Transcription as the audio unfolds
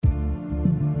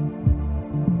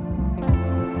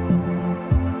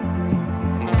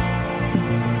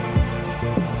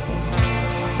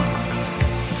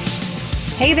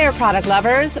Hey there, product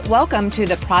lovers. Welcome to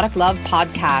the Product Love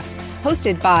Podcast,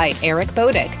 hosted by Eric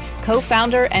Bodick,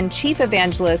 co-founder and chief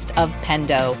evangelist of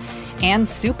Pendo, and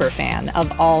superfan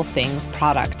of all things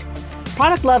product.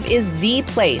 Product Love is the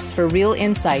place for real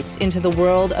insights into the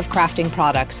world of crafting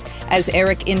products, as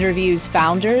Eric interviews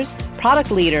founders, product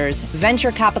leaders,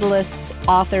 venture capitalists,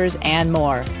 authors, and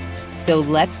more. So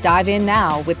let's dive in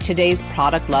now with today's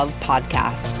Product Love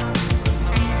Podcast.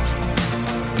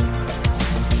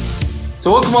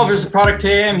 So welcome over to Product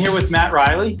today. I'm here with Matt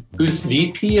Riley, who's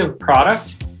VP of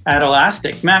Product at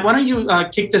Elastic. Matt, why don't you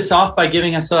kick this off by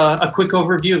giving us a quick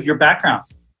overview of your background?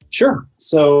 Sure.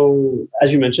 So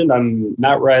as you mentioned, I'm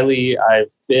Matt Riley.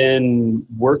 I've been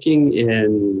working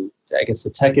in,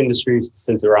 the tech industry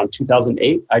since around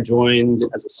 2008. I joined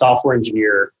as a software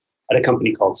engineer at a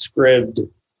company called Scribd,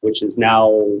 which is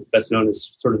now best known as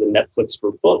sort of the Netflix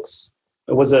for books.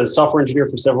 I was a software engineer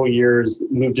for several years,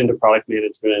 moved into product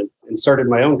management, and started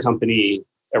my own company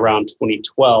around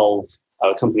 2012,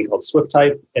 a company called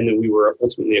SwiftType. And then we were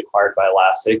ultimately acquired by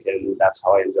Elastic, and that's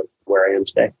how I ended up where I am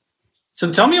today. So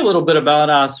tell me a little bit about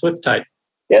SwiftType.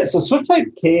 Yeah, so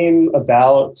SwiftType came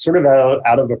about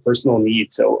out of a personal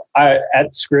need. So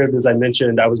at Scribd, as I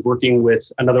mentioned, I was working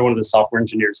with another one of the software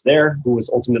engineers there, who was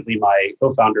ultimately my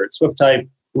co-founder at SwiftType.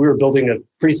 We were building a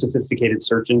pretty sophisticated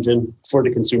search engine for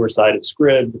the consumer side of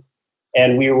Scribd.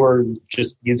 And we were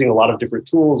just using a lot of different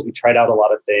tools. We tried out a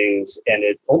lot of things, and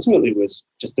it ultimately was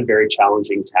just a very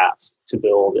challenging task to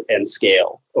build and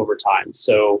scale over time.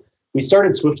 So we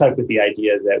started SwiftType with the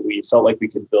idea that we felt like we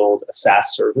could build a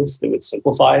SaaS service that would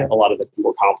simplify a lot of the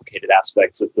more complicated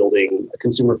aspects of building a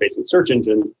consumer-facing search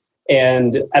engine.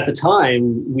 And at the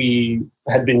time, we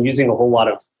had been using a whole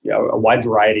lot of, a wide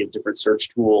variety of different search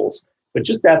tools. But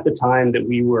just at the time that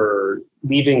we were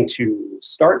leaving to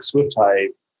start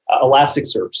SwiftType,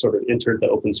 Elasticsearch sort of entered the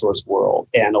open source world.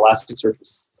 And Elasticsearch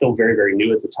was still very, very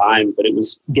new at the time, but it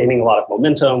was gaining a lot of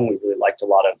momentum. We really liked a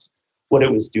lot of what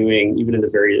it was doing, even in the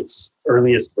various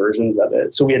earliest versions of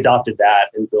it. So we adopted that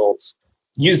and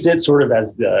used it sort of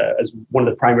as one of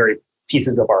the primary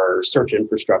pieces of our search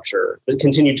infrastructure, but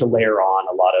continued to layer on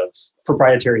a lot of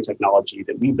proprietary technology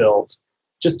that we built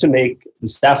just to make the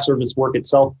SaaS service work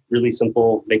itself really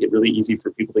simple, make it really easy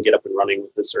for people to get up and running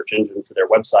with the search engine for their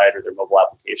website or their mobile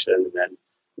application, and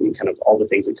then kind of all the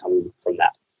things that come from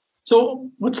that. So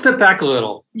let's step back a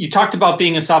little. You talked about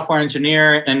being a software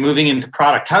engineer and moving into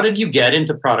product. How did you get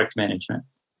into product management?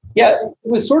 Yeah,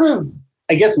 it was sort of,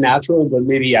 natural, but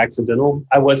maybe accidental.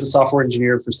 I was a software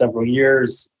engineer for several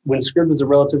years. When Scribd was a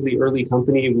relatively early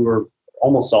company,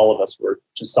 almost all of us were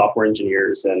just software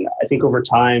engineers. And I think over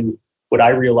time, what I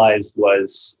realized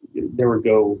was there would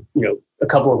go, a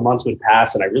couple of months would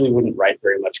pass and I really wouldn't write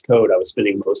very much code. I was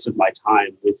spending most of my time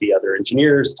with the other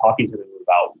engineers, talking to them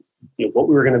about what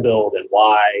we were going to build and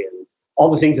why, and all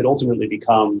the things that ultimately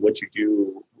become what you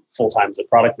do full-time as a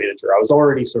product manager. I was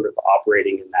already sort of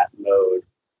operating in that mode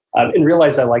and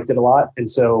realized I liked it a lot. And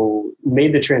so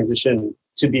made the transition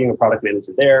to being a product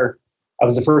manager there. I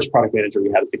was the first product manager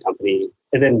we had at the company.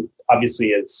 And then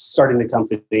obviously as starting the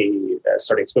company,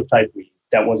 starting SwiftType,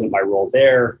 that wasn't my role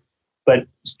there, but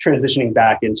transitioning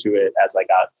back into it as I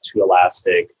got to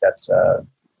Elastic, that's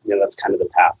kind of the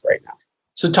path right now.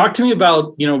 So talk to me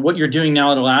about, what you're doing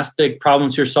now at Elastic,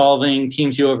 problems you're solving,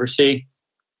 teams you oversee.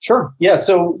 Sure. Yeah.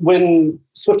 So when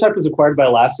SwiftType was acquired by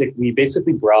Elastic, we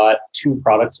basically brought two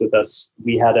products with us.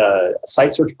 We had a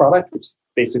site search product, which is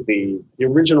basically the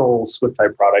original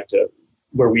SwiftType product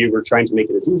where we were trying to make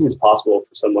it as easy as possible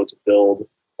for someone to build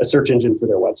a search engine for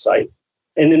their website.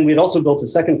 And then we'd also built a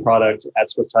second product at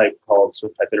SwiftType called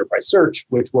SwiftType Enterprise Search,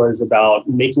 which was about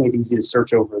making it easy to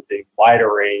search over the wide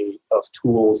array of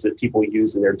tools that people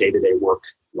use in their day-to-day work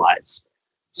lives.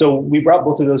 So we brought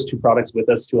both of those two products with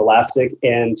us to Elastic.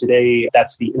 And today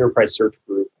that's the Enterprise Search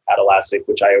group at Elastic,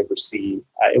 which I oversee.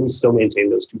 And we still maintain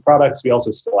those two products. We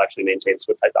also still actually maintain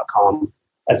SwiftType.com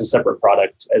as a separate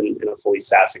product and in a fully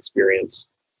SaaS experience.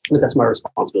 But that's my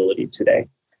responsibility today.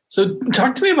 So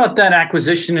talk to me about that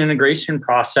acquisition integration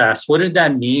process. What did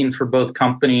that mean for both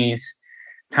companies?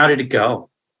 How did it go?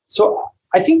 So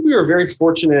I think we were very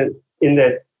fortunate in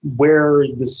that where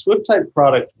the SwiftType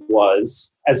product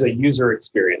was as a user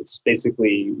experience,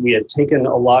 basically we had taken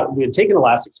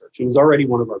Elasticsearch. It was already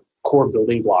one of our core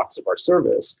building blocks of our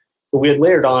service, but we had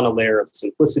layered on a layer of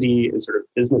simplicity and sort of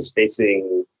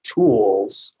business-facing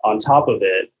tools on top of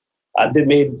it that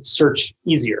made search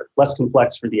easier, less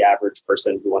complex for the average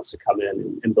person who wants to come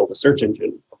in and build a search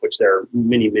engine, of which there are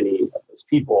many, many of those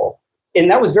people. And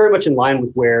that was very much in line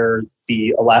with where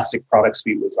the Elastic product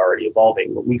suite was already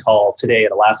evolving. What we call today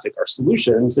at Elastic our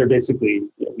solutions, they're basically,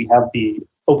 we have the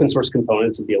open source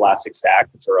components of the Elastic Stack,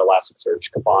 which are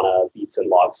Elasticsearch, Kibana, Beats,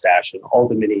 and Logstash, and all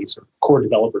the many sort of core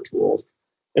developer tools.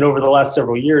 And over the last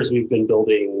several years, we've been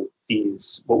building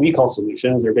these, what we call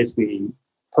solutions. They're basically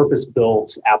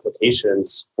purpose-built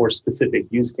applications for specific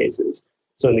use cases.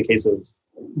 So in the case of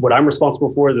what I'm responsible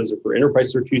for, those are for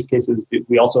enterprise search use cases.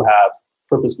 We also have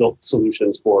purpose-built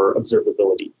solutions for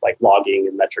observability, like logging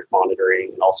and metric monitoring,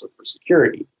 and also for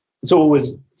security. So what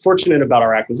was fortunate about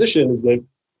our acquisition is that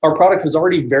our product was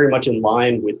already very much in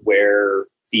line with where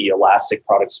the Elastic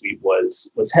product suite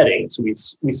was heading. So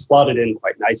we slotted in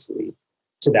quite nicely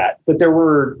to that. But there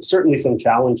were certainly some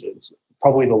challenges,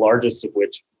 probably the largest of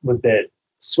which was that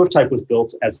SwiftType was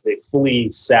built as a fully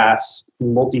SaaS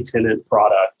multi-tenant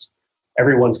product.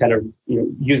 Everyone's kind of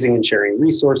using and sharing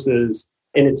resources,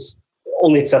 and it's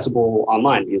only accessible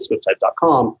online via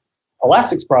SwiftType.com.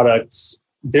 Elastic's products,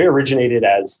 they originated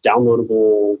as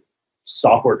downloadable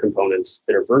software components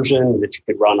that are versioned that you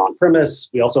could run on premise.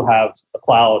 We also have a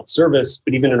cloud service,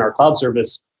 but even in our cloud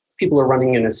service, people are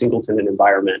running in a single tenant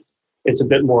environment. It's a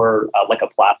bit more like a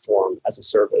platform as a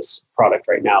service product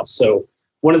right now. So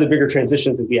one of the bigger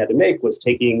transitions that we had to make was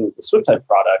taking the SwiftType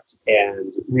product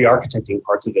and re-architecting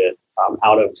parts of it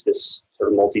out of this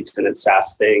sort of multi-tenant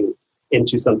SaaS thing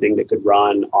into something that could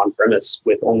run on-premise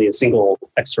with only a single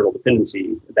external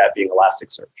dependency, that being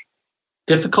Elasticsearch.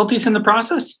 Difficulties in the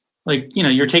process? Like,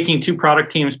 you're taking two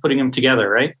product teams, putting them together,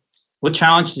 right? What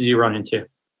challenges did you run into?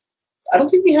 I don't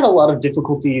think we had a lot of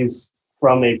difficulties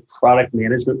from a product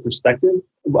management perspective.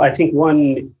 I think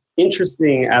one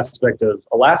interesting aspect of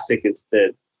Elastic is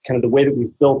that kind of the way that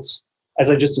we've built, as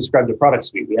I just described the product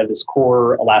suite, we have this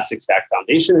core Elastic Stack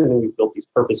foundation, and then we've built these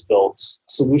purpose-built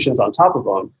solutions on top of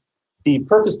them. The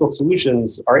purpose-built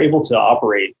solutions are able to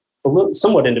operate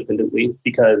somewhat independently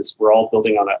because we're all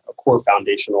building on a core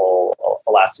foundational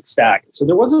Elastic Stack. So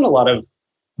there wasn't a lot of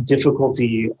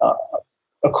difficulty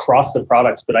across the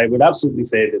products, but I would absolutely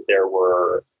say that there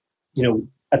were,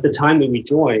 at the time that we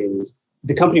joined,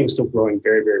 the company was still growing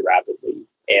very, very rapidly.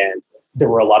 And there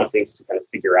were a lot of things to kind of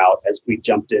figure out as we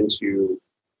jumped into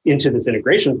this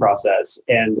integration process.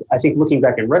 And I think looking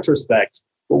back in retrospect,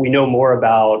 what we know more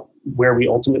about where we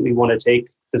ultimately want to take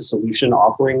the solution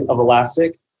offering of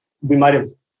Elastic, we might have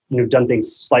done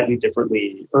things slightly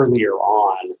differently earlier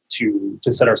on to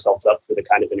set ourselves up for the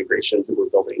kind of integrations that we're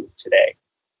building today.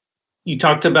 You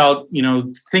talked about,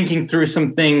 thinking through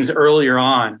some things earlier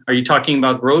on. Are you talking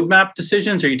about roadmap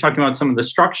decisions? Are you talking about some of the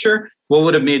structure? What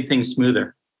would have made things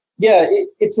smoother? Yeah,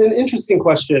 it's an interesting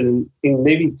question, and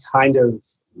maybe kind of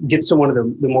gets to one of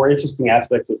the more interesting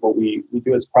aspects of what we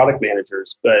do as product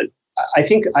managers. But I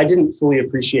think I didn't fully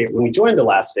appreciate when we joined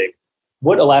Elastic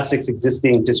what Elastic's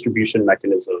existing distribution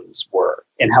mechanisms were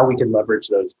and how we could leverage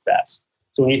those best.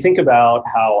 So when you think about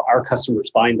how our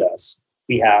customers find us,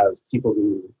 we have people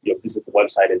who visit the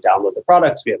website and download the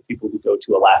products. We have people who go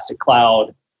to Elastic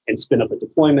Cloud and spin up a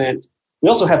deployment. We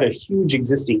also have a huge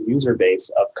existing user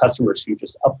base of customers who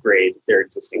just upgrade their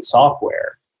existing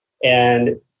software.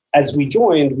 And as we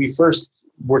joined, we first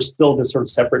were still this sort of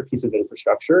separate piece of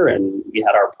infrastructure, and we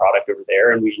had our product over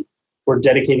there, and we were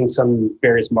dedicating some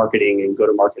various marketing and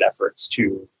go-to-market efforts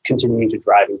to continuing to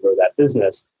drive and grow that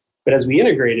business. But as we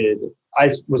integrated, I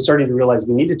was starting to realize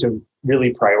we needed to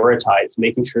really prioritize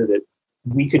making sure that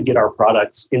we could get our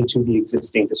products into the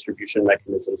existing distribution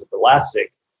mechanisms of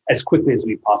Elastic as quickly as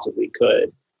we possibly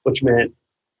could, which meant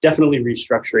definitely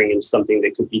restructuring into something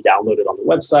that could be downloaded on the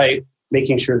website,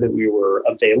 making sure that we were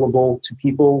available to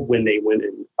people when they went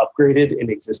and upgraded an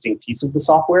existing piece of the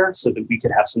software so that we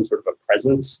could have some sort of a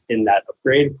presence in that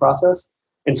upgrade process.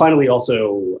 And finally,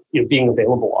 also being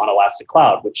available on Elastic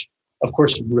Cloud, which of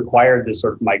course required this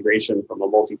sort of migration from a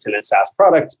multi-tenant SaaS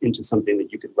product into something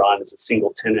that you could run as a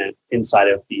single tenant inside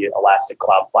of the Elastic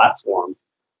Cloud platform.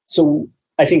 So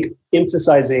I think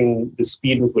emphasizing the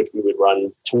speed with which we would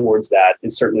run towards that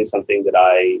is certainly something that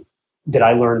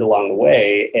I learned along the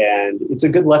way. And it's a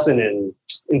good lesson in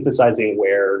just emphasizing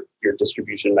where your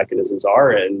distribution mechanisms are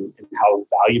and how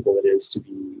valuable it is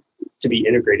to be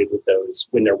integrated with those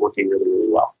when they're working really,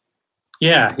 really well.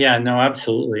 Yeah, no,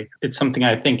 absolutely. It's something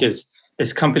I think as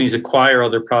companies acquire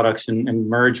other products and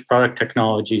merge product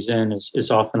technologies in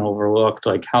is often overlooked,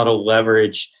 like how to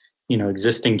leverage,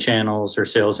 existing channels or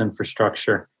sales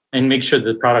infrastructure and make sure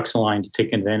the product's aligned to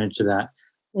take advantage of that.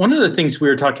 One of the things we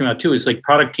were talking about too is like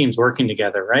product teams working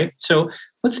together, right? So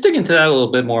let's dig into that a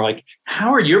little bit more. Like,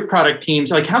 how are your product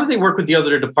teams, like how do they work with the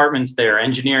other departments there?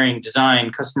 Engineering, design,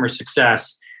 customer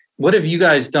success. What have you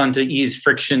guys done to ease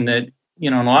friction that,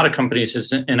 in a lot of companies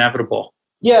is inevitable?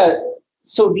 Yeah.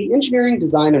 So the engineering,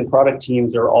 design, and product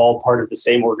teams are all part of the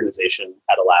same organization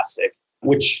at Elastic.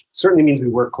 which certainly means we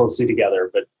work closely together,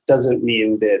 but doesn't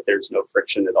mean that there's no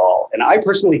friction at all. And I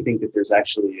personally think that there's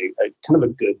actually a kind of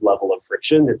a good level of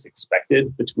friction that's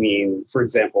expected between, for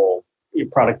example,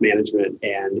 product management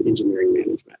and engineering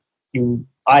management.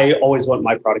 I always want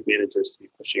my product managers to be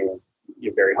pushing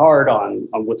very hard on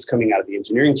what's coming out of the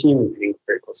engineering team and paying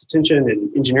very close attention.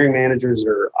 And engineering managers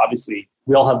are obviously,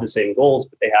 we all have the same goals,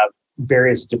 but they have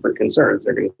various different concerns.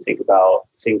 They're going to think about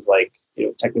things like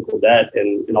technical debt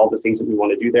and all the things that we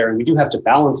want to do there. And we do have to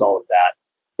balance all of that.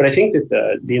 But I think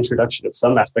that the introduction of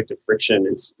some aspect of friction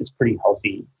is pretty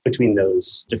healthy between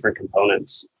those different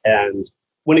components. And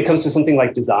when it comes to something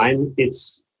like design,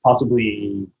 it's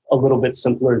possibly a little bit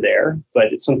simpler there, but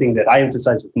it's something that I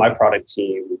emphasize with my product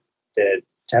team, that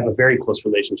to have a very close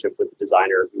relationship with the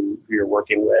designer who you're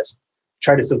working with,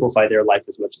 try to simplify their life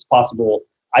as much as possible.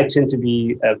 I tend to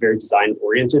be a very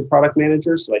design-oriented product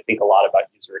manager, so I think a lot about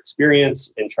user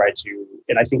experience and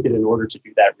I think that in order to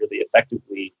do that really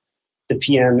effectively, the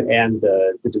PM and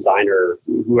the designer,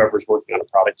 whoever's working on a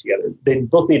product together, they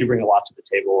both need to bring a lot to the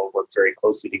table and work very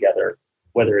closely together,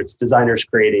 whether it's designers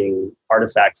creating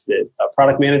artifacts that a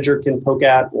product manager can poke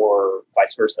at, or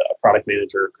vice versa, a product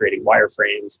manager creating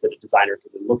wireframes that a designer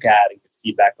can look at and get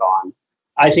feedback on.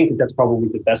 I think that that's probably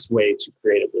the best way to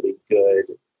create a really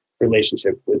good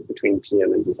relationship between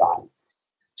PM and design.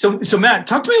 So Matt,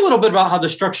 talk to me a little bit about how the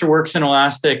structure works in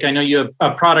Elastic. I know you have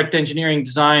a product, engineering,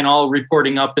 design, all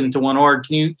reporting up into one org.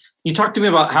 Can you talk to me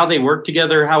about how they work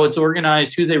together, how it's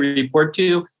organized, who they report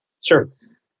to? Sure.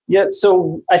 Yeah,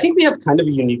 so I think we have kind of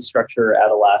a unique structure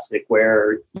at Elastic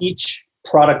where each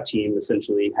product team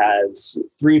essentially has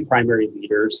 3 primary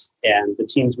leaders, and the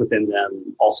teams within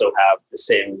them also have the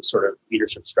same sort of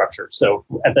leadership structure. So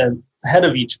at the head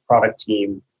of each product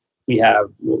team, we have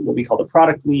what we call the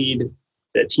product lead,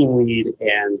 the team lead,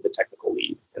 and the technical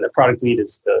lead. And the product lead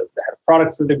is the head of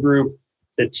product for the group.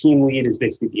 The team lead is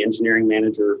basically the engineering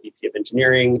manager, VP of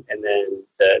engineering. And then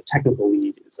the technical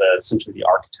lead is essentially the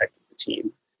architect of the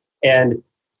team. And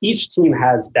each team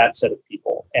has that set of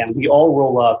people. And we all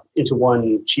roll up into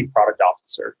one chief product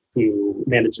officer who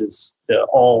manages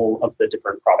all of the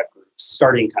different product groups,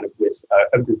 starting kind of with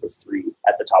a group of 3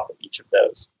 at the top of each of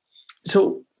those.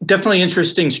 So definitely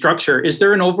interesting structure. Is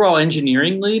there an overall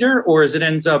engineering leader, or is it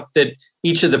ends up that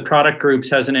each of the product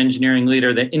groups has an engineering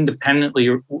leader that independently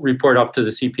report up to the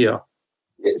CPO?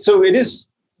 So it is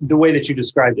the way that you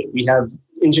described it. We have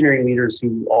engineering leaders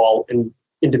who all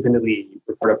independently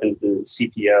report up into the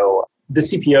CPO. The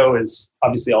CPO is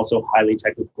obviously also highly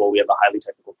technical. We have a highly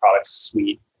technical products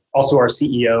suite. Also, our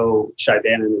CEO, Shai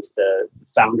Bannon, is the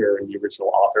founder and the original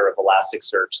author of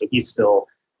Elasticsearch. So he's still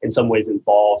in some ways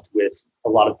involved with a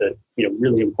lot of the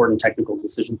really important technical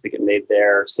decisions that get made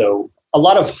there. So a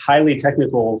lot of highly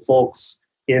technical folks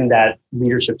in that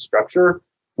leadership structure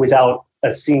without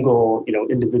a single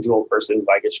individual person,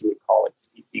 I guess you would call it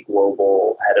the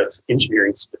global head of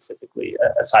engineering specifically,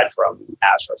 aside from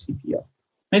Ash, our CPO.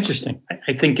 Interesting.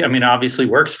 I think, obviously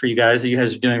works for you guys. You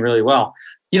guys are doing really well.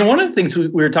 One of the things we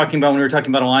were talking about when we were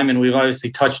talking about alignment, we've obviously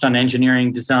touched on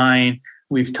engineering, design.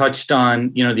 We've touched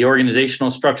on, the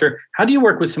organizational structure. How do you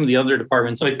work with some of the other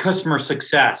departments, like customer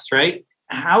success, right?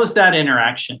 How is that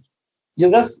interaction?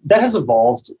 That has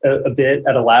evolved a bit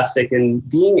at Elastic, and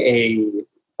being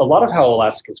a lot of how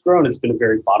Elastic has grown has been a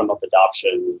very bottom-up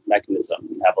adoption mechanism.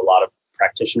 We have a lot of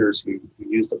practitioners who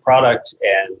use the product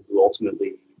and who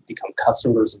ultimately become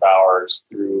customers of ours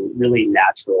through really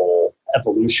natural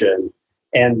evolution.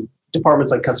 And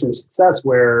departments like customer success,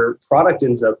 where product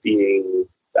ends up being,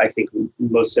 I think,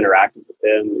 most interactive with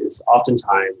them, is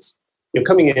oftentimes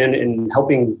coming in and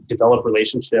helping develop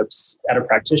relationships at a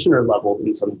practitioner level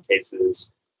in some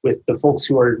cases with the folks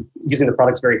who are using the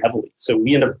products very heavily. So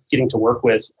we end up getting to work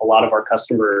with a lot of our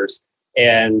customers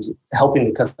and helping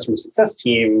the customer success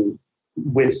team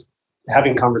with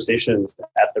having conversations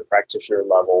at the practitioner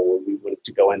level when we want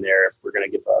to go in there if we're going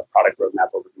to give a product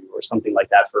roadmap overview or something like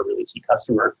that for a really key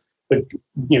customer. But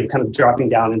kind of dropping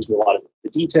down into a lot of the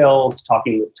details,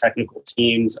 talking with technical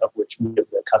teams, of which many of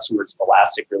the customers of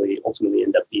Elastic really ultimately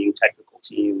end up being technical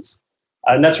teams.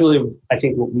 And that's really, I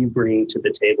think, what we bring to the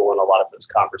table in a lot of those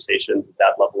conversations,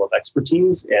 that level of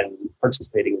expertise and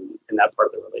participating in that part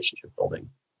of the relationship building.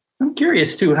 I'm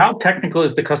curious too, how technical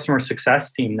is the customer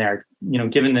success team there,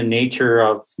 given the nature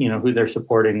of, who they're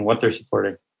supporting, what they're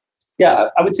supporting? Yeah,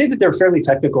 I would say that they're fairly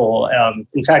technical.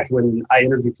 In fact, when I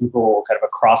interview people kind of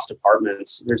across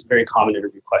departments, there's a very common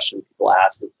interview question people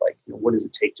ask, like, what does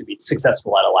it take to be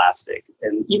successful at Elastic?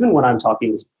 And even when I'm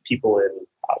talking to people in,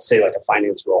 say, like a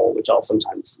finance role, which I'll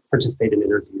sometimes participate in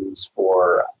interviews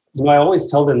for, I always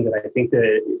tell them that I think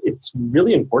that it's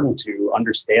really important to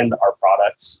understand our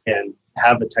products and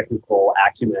have a technical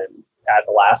acumen at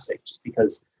Elastic, just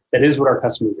because that is what our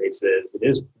customer base is. It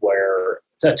is where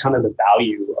a ton of the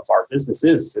value of our business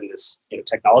is in this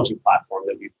technology platform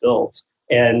that we've built.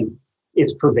 And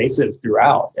it's pervasive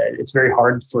throughout. It's very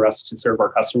hard for us to serve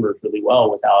our customers really well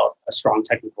without a strong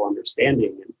technical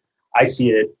understanding. And I see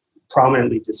it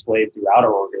prominently displayed throughout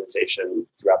our organization,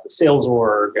 throughout the sales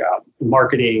org,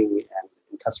 marketing,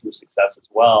 and customer success as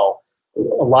well.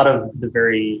 A lot of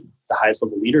the highest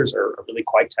level leaders are really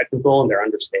quite technical, and their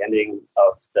understanding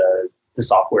of the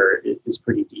software is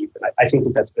pretty deep. And I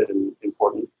think that's been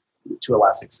important to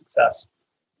Elastic's success.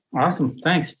 Awesome.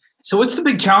 Thanks. So what's the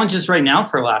big challenges right now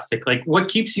for Elastic? Like, what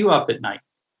keeps you up at night?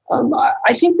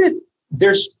 I think that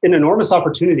there's an enormous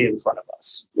opportunity in front of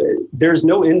us. There's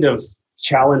no end of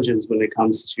challenges when it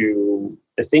comes to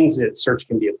the things that search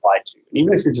can be applied to. And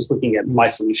even if you're just looking at my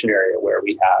solution area, where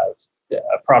we have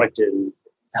a product in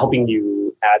helping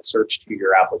you add search to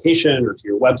your application or to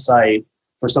your website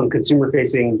for some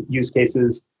consumer-facing use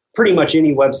cases, pretty much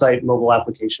any website, mobile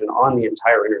application on the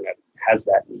entire internet has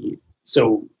that need.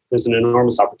 So there's an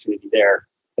enormous opportunity there.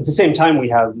 At the same time, we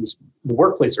have the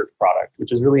workplace search product,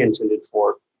 which is really intended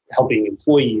for helping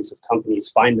employees of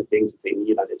companies find the things that they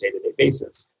need on a day-to-day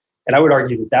basis. And I would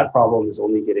argue that problem is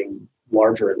only getting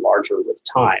larger and larger with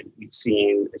time. We've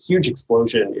seen a huge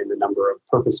explosion in the number of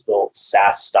purpose-built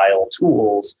SaaS-style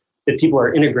tools that people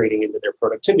are integrating into their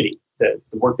productivity, the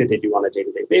work that they do on a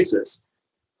day-to-day basis.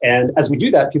 And as we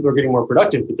do that, people are getting more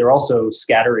productive, but they're also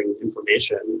scattering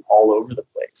information all over the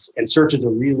place. And search is a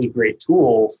really great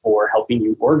tool for helping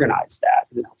you organize that.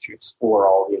 It helps you explore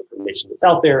all the information that's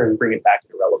out there and bring it back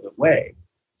in a relevant way.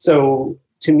 So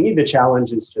to me, the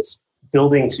challenge is just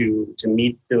building to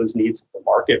meet those needs of the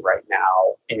market right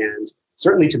now, and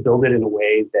certainly to build it in a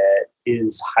way that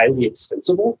is highly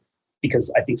extensible,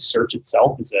 because I think search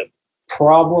itself is a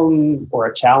problem or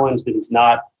a challenge that is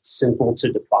not simple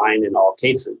to define in all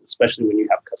cases, especially when you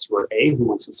have customer A who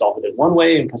wants to solve it in one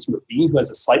way and customer B who has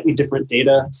a slightly different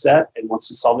data set and wants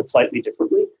to solve it slightly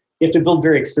differently. You have to build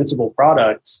very extensible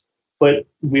products, but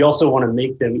we also want to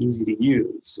make them easy to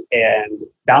use. And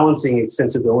balancing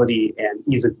extensibility and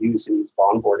ease of use and ease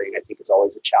of onboarding, I think, is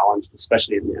always a challenge,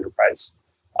 especially in the enterprise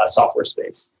software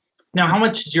space. Now, how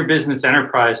much is your business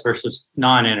enterprise versus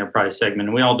non-enterprise segment?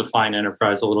 And we all define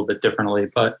enterprise a little bit differently,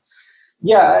 but...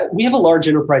 Yeah, we have a large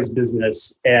enterprise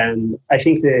business. And I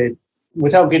think that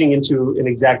without getting into an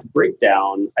exact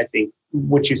breakdown, I think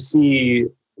what you see,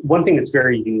 one thing that's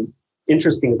very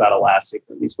interesting about Elastic,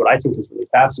 at least what I think is really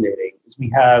fascinating, is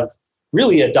we have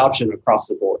really adoption across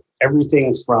the board.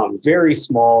 Everything from very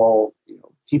small,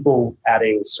 people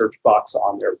adding search box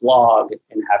on their blog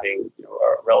and having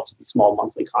a relatively small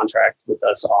monthly contract with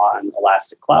us on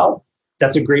Elastic Cloud.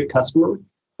 That's a great customer.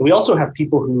 But we also have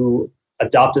people who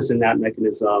adopt us in that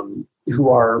mechanism who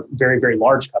are very, very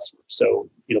large customers. So,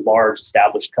 large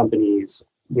established companies.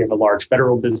 We have a large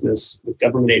federal business with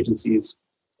government agencies.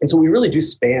 And so we really do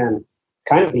span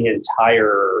kind of the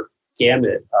entire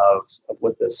gamut of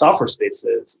what the software space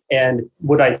is. And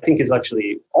what I think is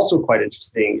actually also quite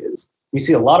interesting is we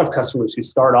see a lot of customers who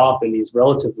start off in these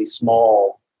relatively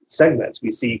small segments.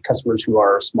 We see customers who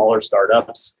are smaller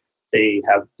startups. They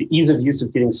have the ease of use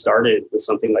of getting started with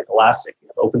something like Elastic. You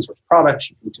have open source products.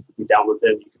 You can typically download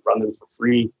them. You can run them for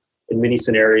free in many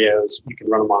scenarios. You can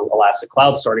run them on Elastic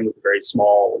Cloud, starting with a very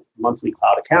small monthly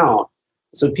cloud account.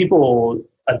 So people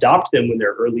adopt them when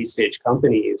they're early stage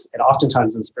companies. And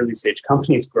oftentimes those early stage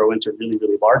companies grow into really,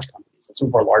 really large companies. And some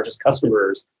of our largest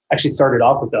customers actually started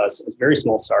off with us as very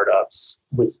small startups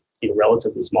with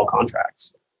relatively small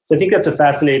contracts. So I think that's a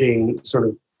fascinating sort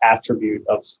of attribute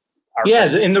of our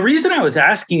customer. And the reason I was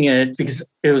asking it, because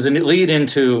it was a lead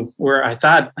into where I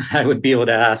thought I would be able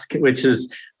to ask, which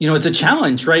is, it's a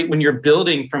challenge, right? When you're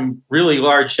building from really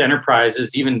large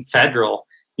enterprises, even federal,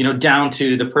 down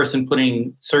to the person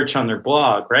putting search on their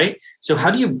blog, right? So how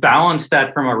do you balance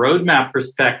that from a roadmap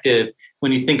perspective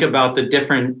when you think about the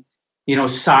different,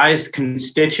 sized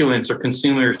constituents or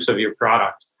consumers of your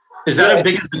product? Is that as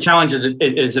big as the challenge as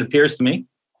it appears to me?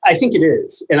 I think it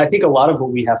is. And I think a lot of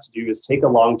what we have to do is take a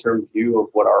long-term view of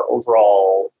what our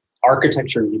overall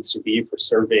architecture needs to be for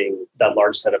serving that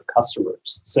large set of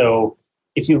customers. So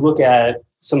if you look at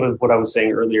some of what I was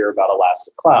saying earlier about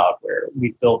Elastic Cloud, where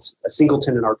we've built a single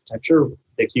tenant architecture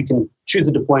that you can choose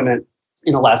a deployment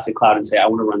in Elastic Cloud and say, I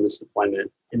want to run this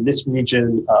deployment in this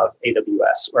region of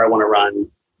AWS, or I want to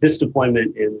run this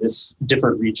deployment in this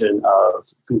different region of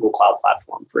Google Cloud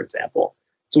Platform, for example.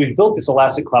 So we've built this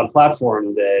Elastic Cloud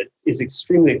Platform that is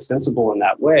extremely extensible in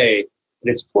that way.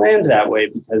 And it's planned that way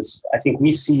because I think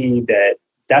we see that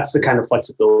that's the kind of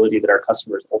flexibility that our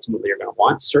customers ultimately are going to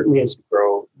want, certainly as we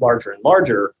grow larger and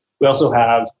larger, we also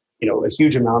have a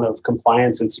huge amount of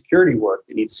compliance and security work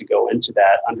that needs to go into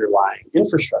that underlying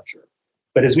infrastructure.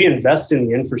 But as we invest in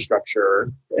the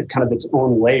infrastructure at kind of its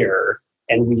own layer,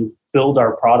 and we build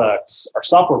our products, our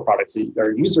software products that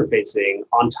are user-facing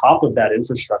on top of that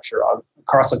infrastructure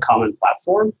across a common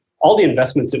platform, all the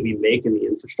investments that we make in the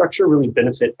infrastructure really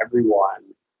benefit everyone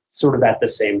sort of at the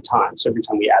same time. So every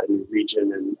time we add a new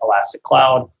region in Elastic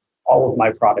Cloud, all of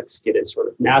my products get it sort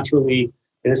of naturally.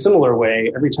 In a similar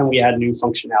way, every time we add new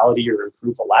functionality or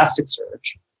improve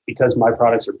Elasticsearch, because my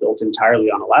products are built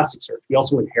entirely on Elasticsearch, we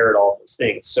also inherit all of those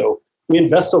things. So we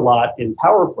invest a lot in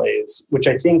Power Plays, which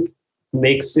I think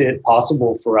makes it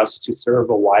possible for us to serve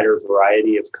a wider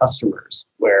variety of customers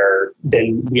where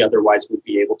then we otherwise would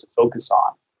be able to focus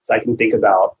on. So I can think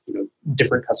about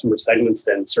different customer segments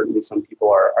than certainly some people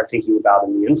are thinking about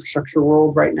in the infrastructure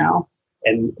world right now.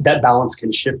 And that balance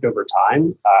can shift over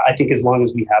time. I think as long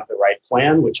as we have the right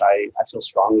plan, which I feel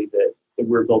strongly that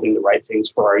we're building the right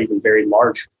things for our even very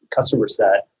large customer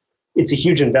set, it's a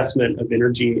huge investment of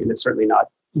energy and it's certainly not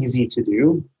easy to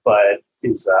do, but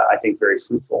is, I think, very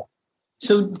fruitful.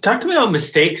 So talk to me about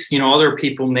mistakes, other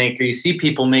people make or you see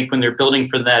people make when they're building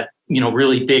for that,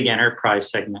 really big enterprise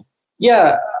segment.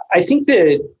 Yeah, I think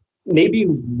that maybe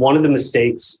one of the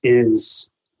mistakes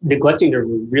is neglecting to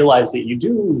realize that you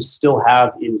do still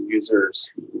have end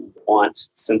users who want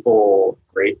simple,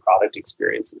 great product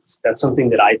experiences. That's something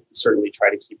that I certainly try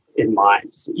to keep in mind.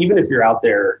 So even if you're out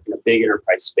there in a big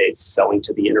enterprise space selling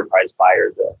to the enterprise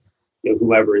buyer,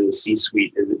 whoever in the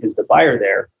C-suite is the buyer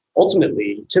there,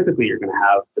 ultimately, typically you're going to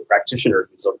have the practitioner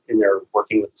who's in there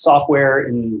working with the software,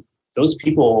 and those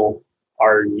people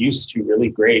are used to really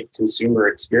great consumer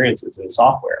experiences in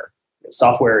software.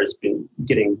 Software has been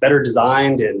getting better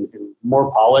designed and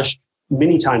more polished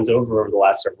many times over the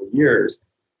last several years.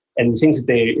 And the things that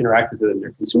they interact with in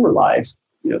their consumer life,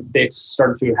 they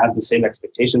start to have the same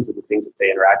expectations of the things that they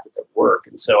interact with at work.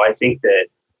 And so I think that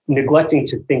neglecting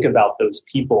to think about those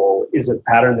people is a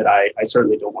pattern that I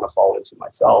certainly don't want to fall into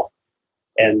myself.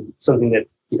 And something that,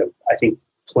 I think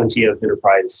plenty of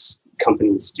enterprise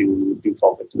companies do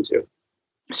fall victim to.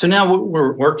 So now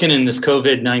we're working in this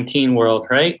COVID-19 world,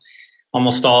 right?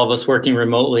 Almost all of us working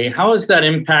remotely. How has that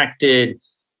impacted,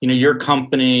 your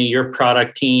company, your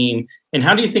product team? And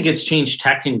how do you think it's changed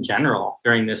tech in general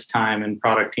during this time and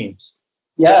product teams?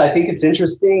 Yeah, I think it's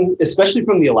interesting, especially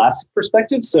from the Elastic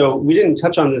perspective. So we didn't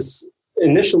touch on this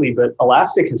initially, but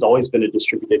Elastic has always been a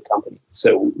distributed company.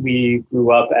 So we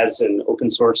grew up as an open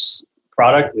source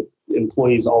product with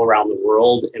employees all around the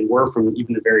world, and we're from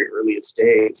even the very earliest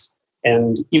days.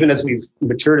 And even as we've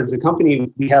matured as a company,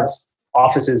 we have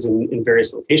offices in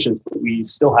various locations, but we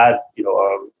still had,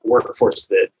 a workforce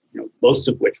that, most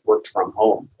of which worked from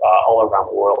home all around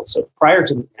the world. So prior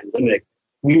to the pandemic,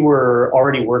 we were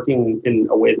already working in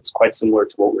a way that's quite similar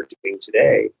to what we're doing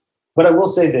today. But I will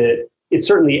say that it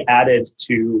certainly added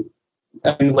to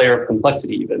a new layer of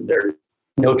complexity. Even there,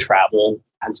 no travel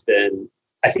has been,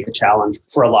 I think, a challenge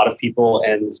for a lot of people,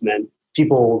 and has meant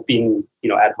people being,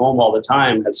 at home all the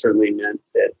time has certainly meant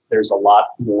that there's a lot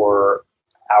more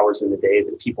hours in the day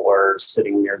that people are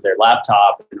sitting near their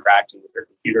laptop, interacting with their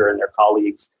computer and their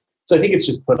colleagues. So I think it's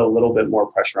just put a little bit more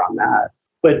pressure on that.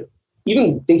 But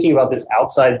even thinking about this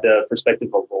outside the perspective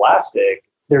of Elastic,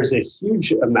 there's a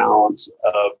huge amount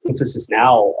of emphasis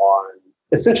now on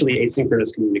essentially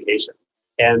asynchronous communication.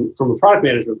 And from a product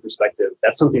management perspective,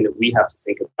 that's something that we have to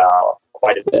think about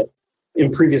quite a bit.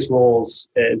 In previous roles,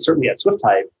 and certainly at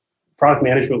SwiftType, product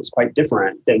management was quite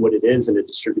different than what it is in a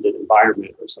distributed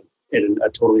environment or in a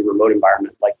totally remote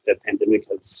environment like the pandemic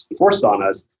has forced on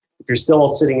us. If you're still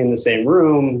sitting in the same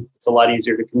room, it's a lot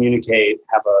easier to communicate,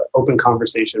 have an open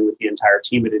conversation with the entire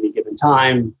team at any given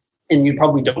time. And you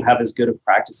probably don't have as good of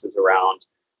practices around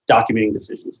documenting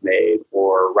decisions made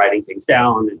or writing things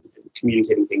down and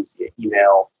communicating things via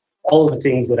email. All of the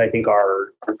things that I think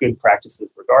are good practices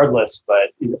regardless, but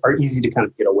are easy to kind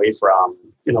of get away from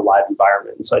in a live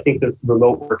environment. And so I think that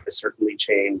remote work has certainly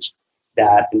changed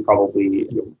that and probably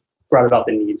brought about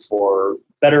the need for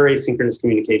better asynchronous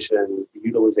communication, the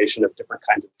utilization of different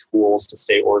kinds of tools to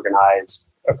stay organized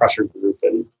across your group,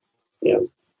 and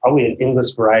probably an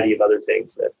endless variety of other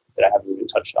things that I haven't even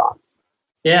touched on.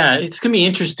 Yeah, it's going to be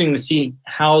interesting to see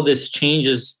how this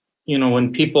changes,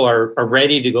 when people are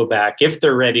ready to go back, if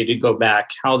they're ready to go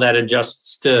back, how that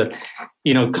adjusts to,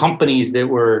 companies that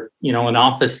were, an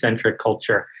office-centric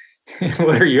culture.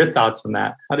 What are your thoughts on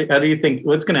that? How do you think,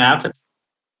 what's going to happen?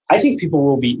 I think people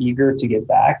will be eager to get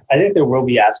back. I think there will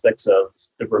be aspects of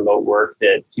the remote work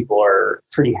that people are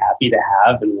pretty happy to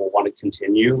have and will want to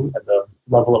continue. The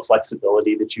level of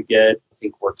flexibility that you get, I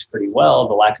think, works pretty well.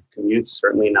 The lack of commute commutes,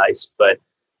 certainly nice, but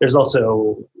there's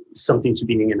also something to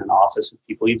being in an office with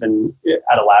people. Even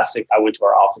at Elastic, I went to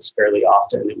our office fairly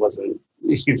often. It wasn't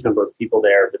a huge number of people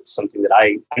there, but it's something that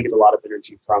I get a lot of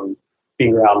energy from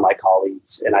being around my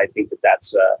colleagues. And I think that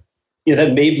that's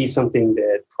that may be something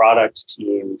that product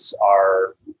teams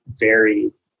are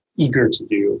very eager to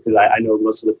do, because I know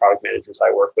most of the product managers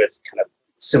I work with kind of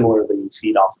similarly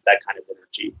feed off of that kind of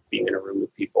energy, being in a room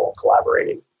with people,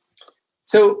 collaborating.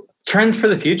 So trends for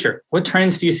the future. What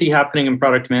trends do you see happening in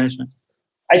product management?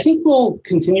 I think we'll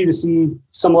continue to see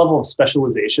some level of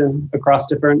specialization across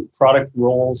different product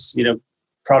roles.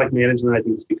 Product management, I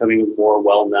think, is becoming a more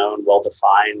well-known,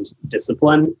 well-defined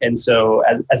discipline. And so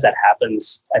as that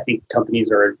happens, I think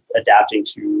companies are adapting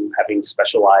to having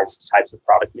specialized types of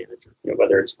product manager,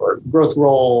 whether it's for growth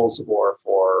roles or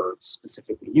for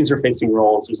specifically user-facing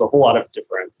roles.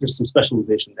 There's some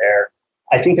specialization there.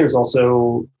 I think there's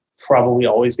also probably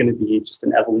always going to be just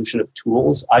an evolution of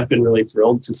tools. I've been really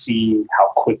thrilled to see how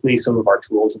quickly some of our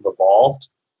tools have evolved,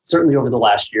 certainly over the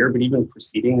last year, but even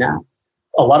preceding that.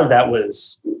 A lot of that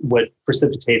was what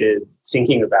precipitated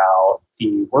thinking about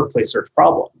the workplace search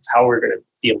problem, how we're going to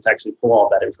be able to actually pull all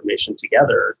that information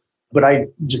together. But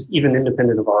even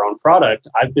independent of our own product,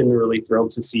 I've been really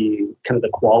thrilled to see kind of the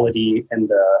quality and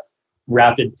the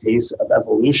rapid pace of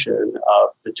evolution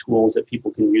of the tools that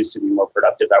people can use to be more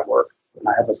productive at work. And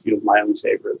I have a few of my own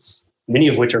favorites, many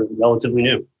of which are relatively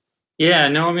new. Yeah,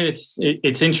 no, I mean,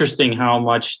 it's interesting how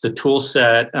much the tool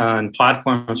set and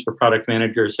platforms for product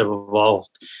managers have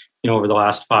evolved, over the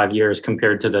last 5 years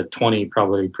compared to the 20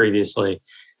 probably previously.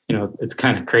 It's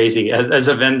kind of crazy as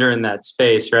a vendor in that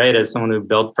space, right? As someone who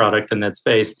built product in that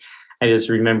space, I just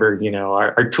remember,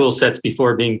 our tool sets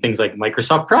before being things like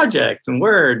Microsoft Project and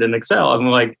Word and Excel.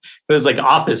 It was like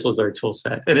Office was our tool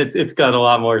set, and it's got a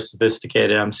lot more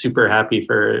sophisticated. I'm super happy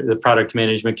for the product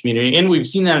management community. And we've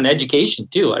seen that in education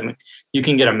too. I mean, you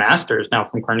can get a master's now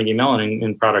from Carnegie Mellon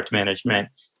in product management.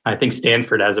 I think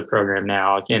Stanford has a program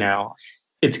now.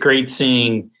 It's great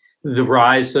seeing the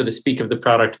rise, so to speak, of the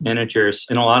product managers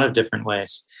in a lot of different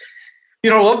ways. I'd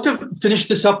love to finish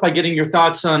this up by getting your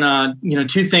thoughts on,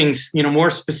 two things, more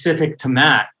specific to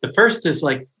Matt. The first is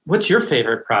what's your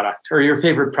favorite product or your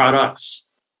favorite products?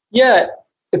 Yeah,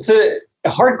 it's a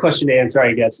hard question to answer,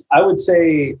 I guess. I would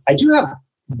say I do have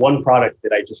one product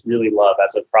that I just really love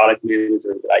as a product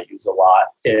manager that I use a lot.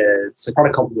 It's a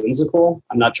product called Whimsical.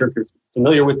 I'm not sure if you're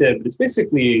familiar with it, but it's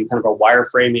basically kind of a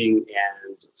wireframing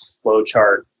and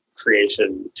flowchart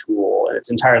creation tool. And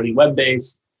it's entirely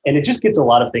web-based. And it just gets a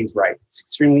lot of things right. It's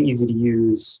extremely easy to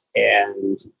use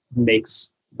and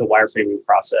makes the wireframing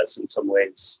process in some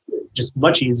ways just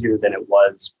much easier than it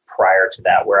was prior to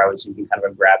that, where I was using kind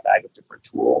of a grab bag of different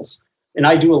tools. And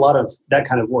I do a lot of that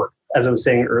kind of work. As I was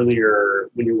saying earlier,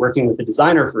 when you're working with a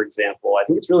designer, for example, I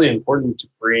think it's really important to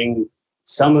bring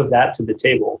some of that to the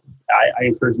table. I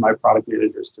encourage my product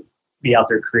managers to be out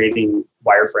there creating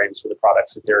wireframes for the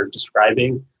products that they're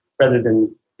describing, rather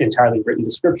than entirely written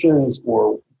descriptions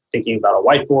or thinking about a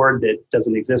whiteboard that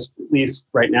doesn't exist, at least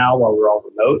right now, while we're all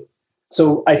remote.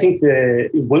 So I think the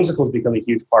Whimsical has become a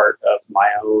huge part of my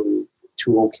own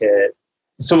toolkit.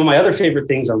 Some of my other favorite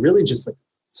things are really just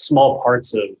small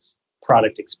parts of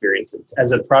product experiences.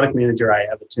 As a product manager, I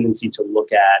have a tendency to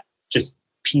look at just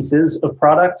pieces of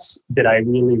products that I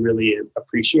really, really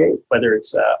appreciate, whether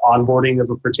it's onboarding of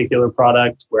a particular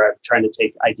product where I'm trying to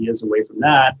take ideas away from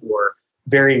that, or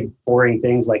very boring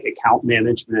things like account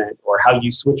management or how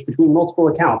you switch between multiple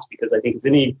accounts, because I think as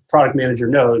any product manager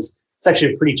knows, it's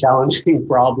actually a pretty challenging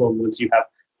problem once you have,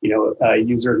 a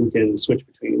user who can switch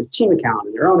between a team account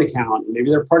and their own account, and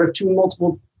maybe they're part of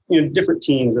multiple, different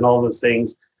teams and all of those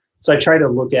things. So I try to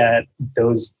look at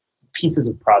those pieces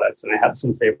of products, and I have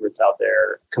some favorites out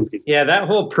there. Companies. Yeah, that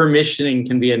whole permissioning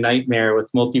can be a nightmare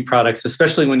with multi-products,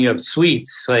 especially when you have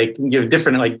suites. You have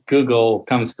different, Google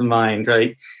comes to mind,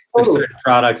 right? There's certain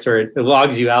products where it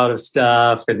logs you out of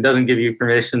stuff and doesn't give you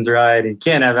permissions right, and you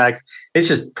can't have access. It's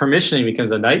just permissioning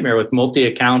becomes a nightmare with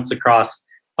multi-accounts across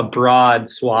a broad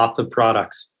swath of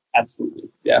products. Absolutely.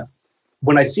 Yeah.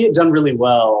 When I see it done really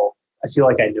well, I feel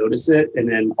like I notice it. And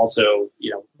then also,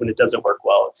 when it doesn't work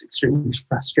well, it's extremely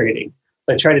frustrating.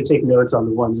 So I try to take notes on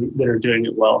the ones that are doing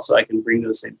it well so I can bring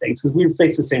those same things, because we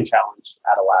face the same challenge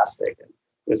at Elastic.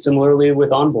 And similarly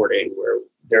with onboarding, where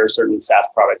there are certain SaaS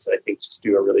products that I think just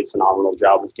do a really phenomenal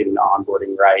job of getting the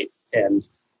onboarding right. And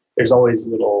there's always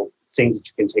little things that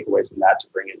you can take away from that to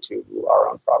bring into our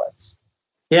own products.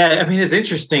 Yeah, I mean, it's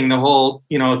interesting, the whole,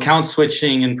 account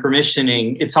switching and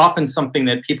permissioning. It's often something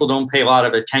that people don't pay a lot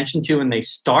of attention to when they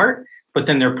start, but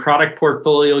then their product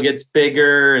portfolio gets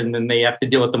bigger and then they have to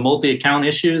deal with the multi-account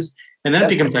issues. And then it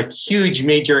becomes a huge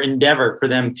major endeavor for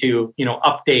them to,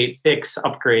 update, fix,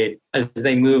 upgrade as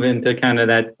they move into kind of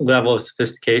that level of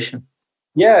sophistication.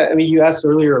 Yeah, I mean, you asked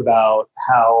earlier about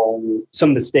how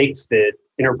some mistakes that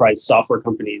enterprise software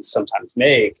companies sometimes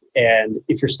make. And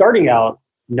if you're starting out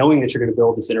knowing that you're going to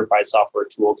build this enterprise software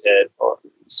toolkit, or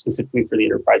specifically for the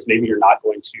enterprise, maybe you're not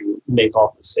going to make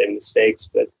all the same mistakes.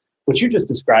 But what you just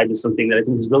described is something that I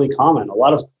think is really common. A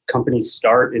lot of companies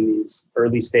start in these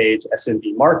early stage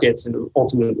SMB markets and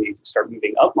ultimately start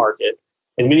moving up market.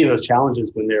 And many of those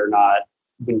challenges when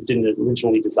didn't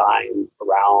originally design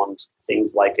around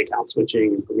things like account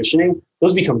switching and permissioning,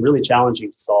 those become really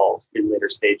challenging to solve in later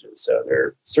stages. So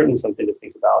they're certainly something to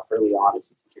think about early on if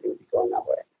you think you're going to be going that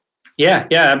way. Yeah,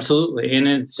 absolutely. And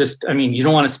it's just, you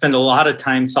don't want to spend a lot of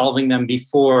time solving them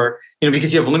before,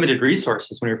 because you have limited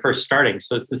resources when you're first starting.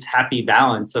 So it's this happy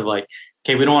balance of like,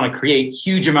 okay, we don't want to create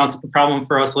huge amounts of a problem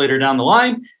for us later down the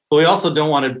line, but we also don't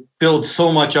want to build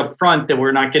so much up front that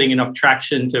we're not getting enough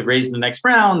traction to raise the next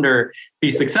round or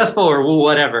be successful or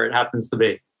whatever it happens to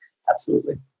be.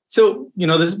 Absolutely. So,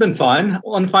 this has been fun.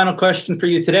 One final question for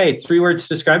you today. 3 words to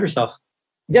describe yourself.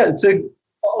 Yeah, it's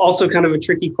also kind of a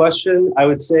tricky question. I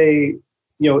would say,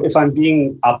 if I'm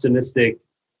being optimistic,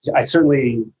 I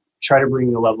certainly try to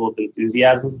bring a level of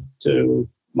enthusiasm to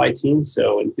my team.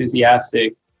 So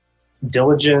enthusiastic,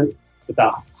 diligent, with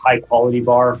a high quality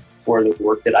bar for the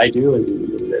work that I do and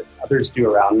that others do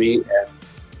around me. And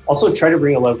also try to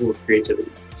bring a level of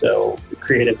creativity. So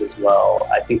creative as well.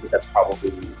 I think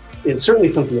it's certainly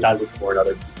something that I look for in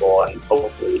other people. And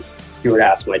hopefully if you were to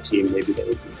ask my team, maybe they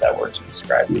would use that word to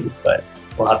describe me, but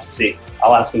we'll have to see.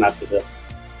 I'll ask them after this.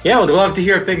 Yeah, we'd love to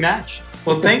hear if they match.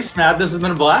 Well, thanks, Matt. This has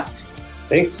been a blast.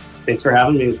 Thanks for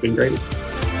having me. It's been great.